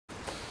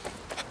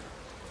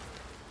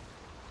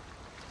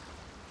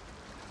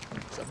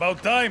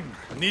About time.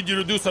 Need you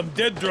to do some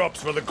dead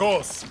drops for the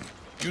cause.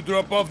 You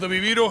drop off the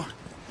viviro,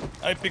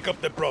 I pick up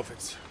the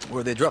profits. What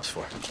are they drops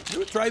for?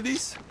 You try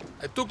these?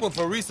 I took one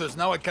for research,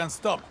 now I can't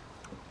stop.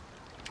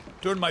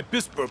 Turn my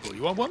piss purple.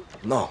 You want one?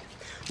 No.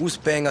 Who's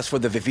paying us for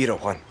the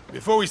viviro, Juan?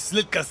 Before we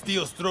slit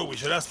Castillo's throat, we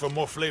should ask for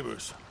more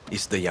flavors.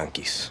 It's the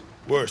Yankees.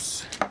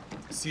 Worse.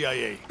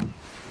 CIA.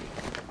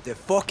 The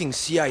fucking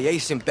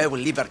CIA's in bed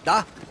with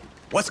Libertad?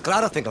 What's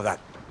Clara think of that?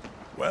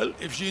 Well,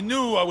 if she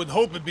knew, I would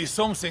hope it'd be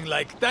something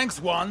like, "Thanks,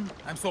 Juan.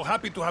 I'm so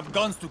happy to have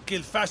guns to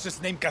kill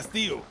fascists named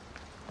Castillo,"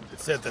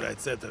 etc.,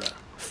 etc.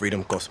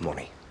 Freedom costs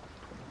money.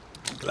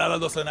 Clara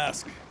doesn't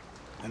ask,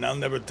 and I'll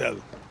never tell.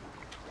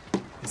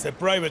 It's a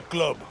private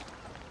club.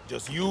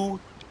 Just you,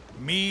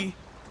 me,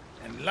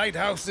 and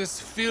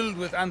lighthouses filled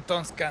with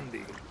Anton's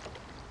candy.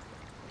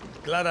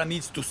 Clara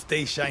needs to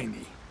stay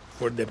shiny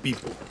for the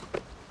people.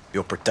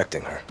 You're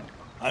protecting her.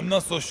 I'm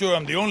not so sure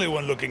I'm the only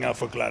one looking out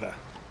for Clara.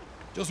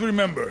 Just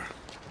remember,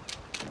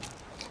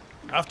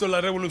 after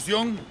La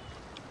Revolución,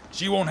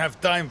 she won't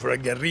have time for a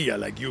guerrilla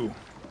like you.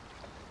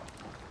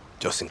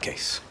 Just in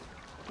case.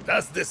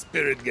 That's the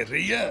spirit,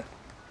 guerrilla.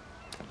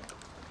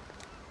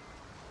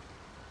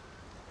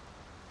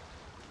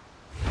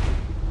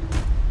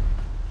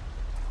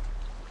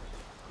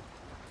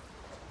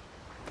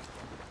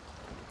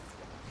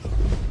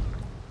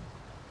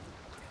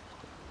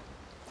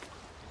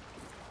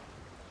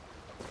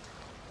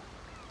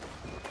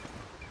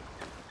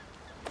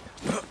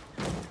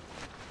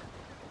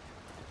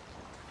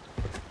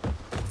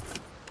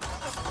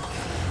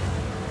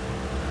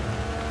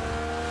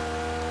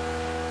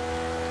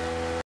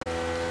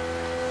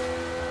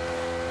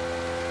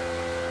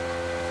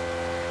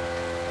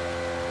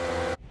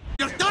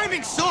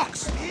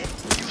 Sucks!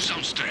 You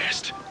sound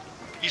stressed.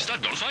 Is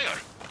that gunfire?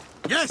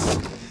 Yes!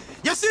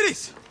 Yes, it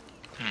is!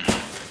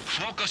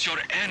 Focus your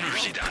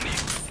energy, Danny.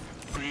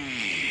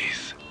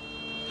 Breathe.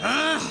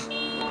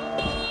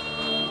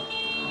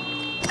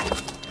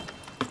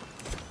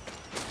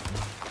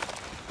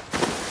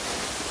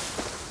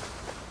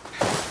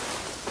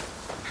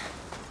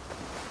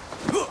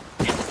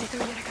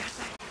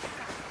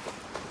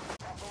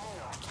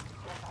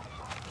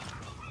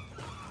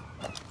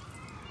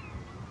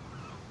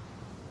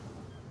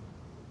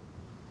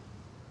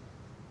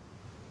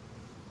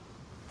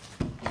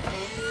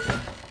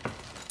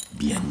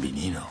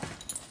 Bienvenido.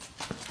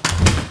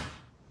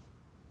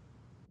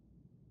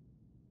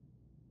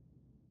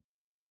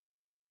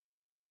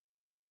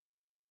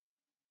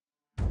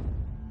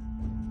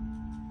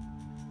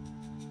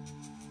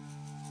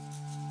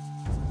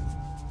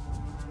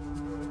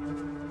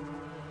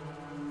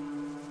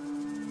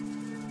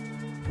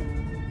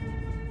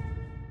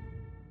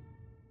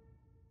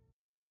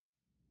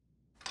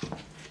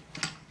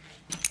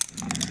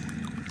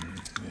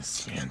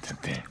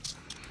 Siéntate.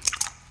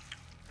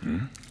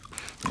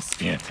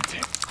 Siéntate.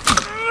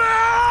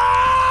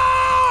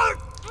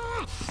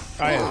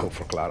 I had hope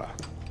for Clara,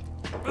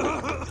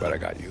 but I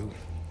got you.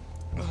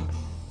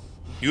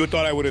 You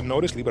thought I would have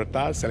noticed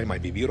Libertad selling my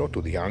viviro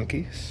to the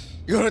Yankees?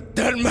 You're a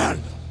dead man!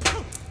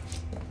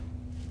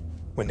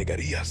 When the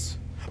guerrillas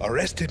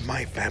arrested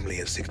my family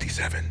in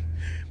 '67,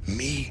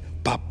 me,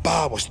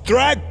 Papa, was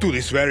dragged to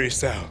this very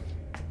cell.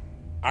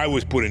 I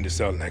was put in the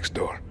cell next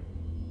door.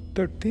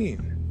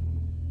 13.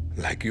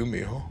 Like you,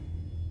 mijo.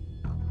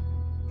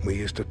 We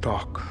used to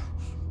talk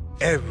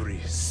every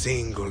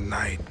single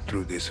night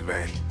through this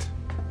vent.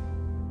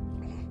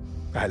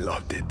 I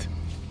loved it.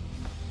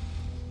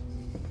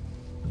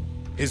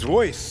 His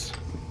voice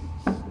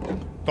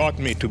taught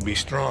me to be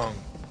strong,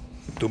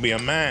 to be a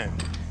man.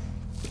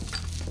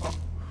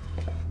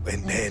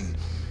 And then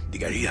the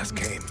guerrillas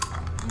came.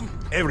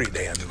 Every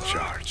day I'm in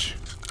charge.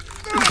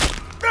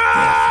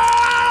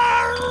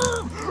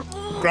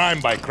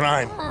 Crime by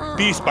crime,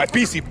 piece by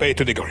piece he paid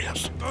to the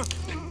guerrillas.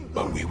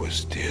 But we would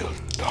still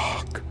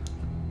talk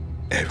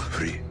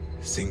every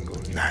single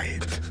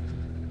night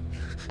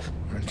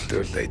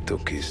until they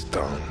took his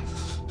tongue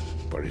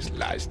for his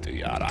lies to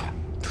Yara.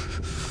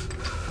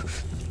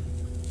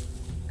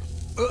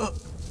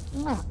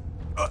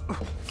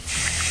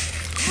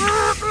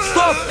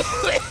 Stop!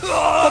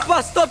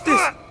 Papa, stop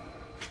this!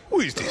 Who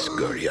is this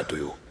guerrilla to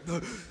you?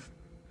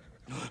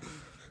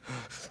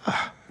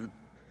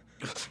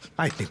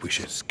 I think we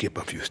should skip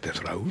a few steps,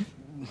 Raúl.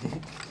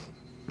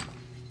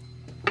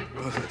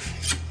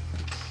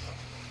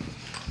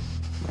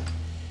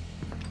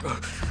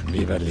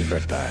 Viva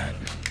Libertad.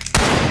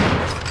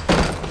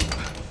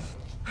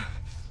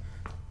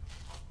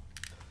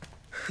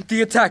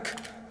 The attack.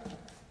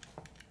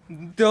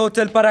 The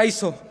Hotel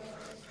Paraíso.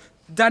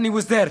 Danny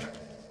was there.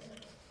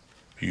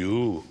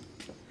 You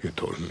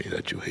told me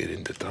that you hid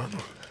in the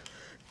tunnel.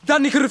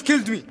 Danny could have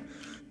killed me.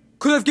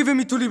 Could have given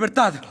me to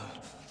Libertad.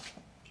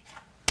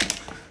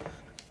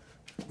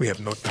 We have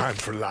no time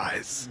for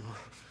lies.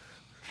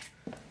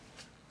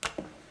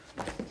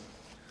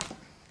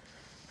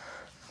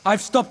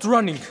 I've stopped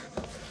running.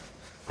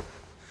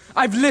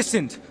 I've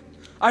listened.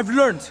 I've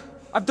learned.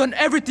 I've done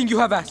everything you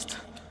have asked.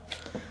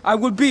 I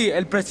will be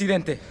El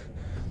Presidente.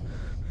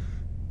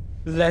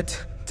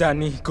 Let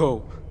Danny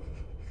go.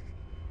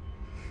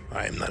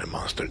 I am not a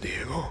monster,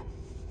 Diego.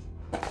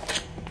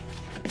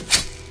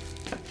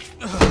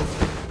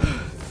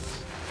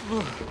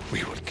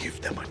 We will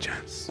give them a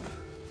chance.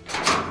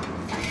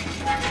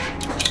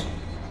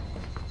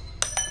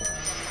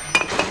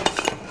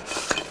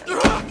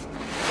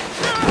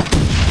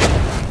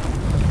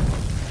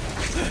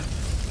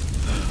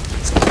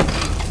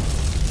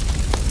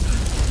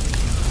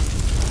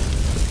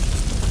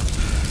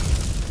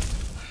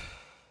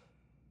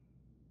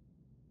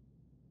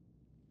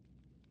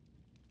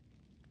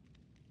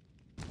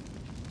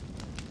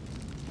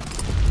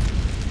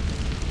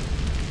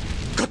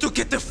 Got to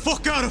get the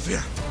fuck out of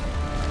here!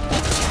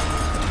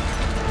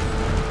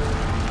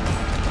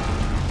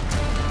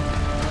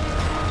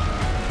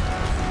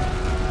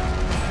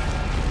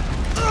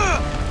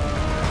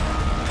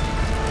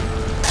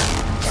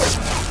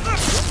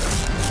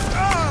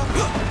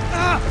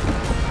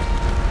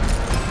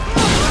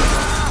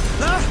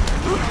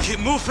 Keep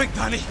moving,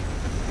 Danny.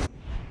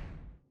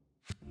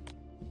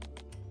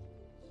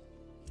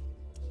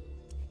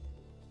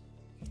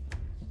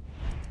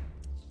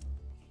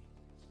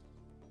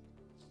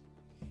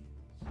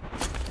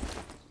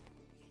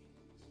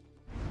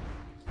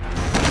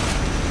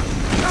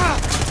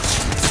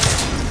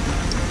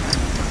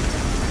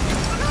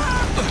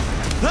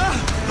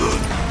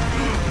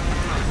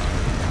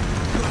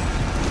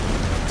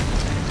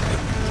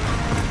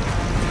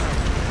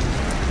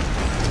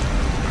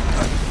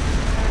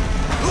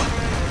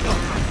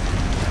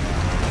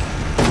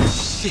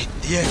 Shit,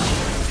 yeah.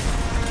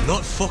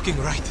 Not fucking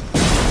right.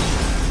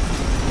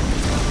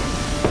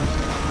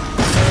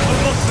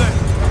 Almost there.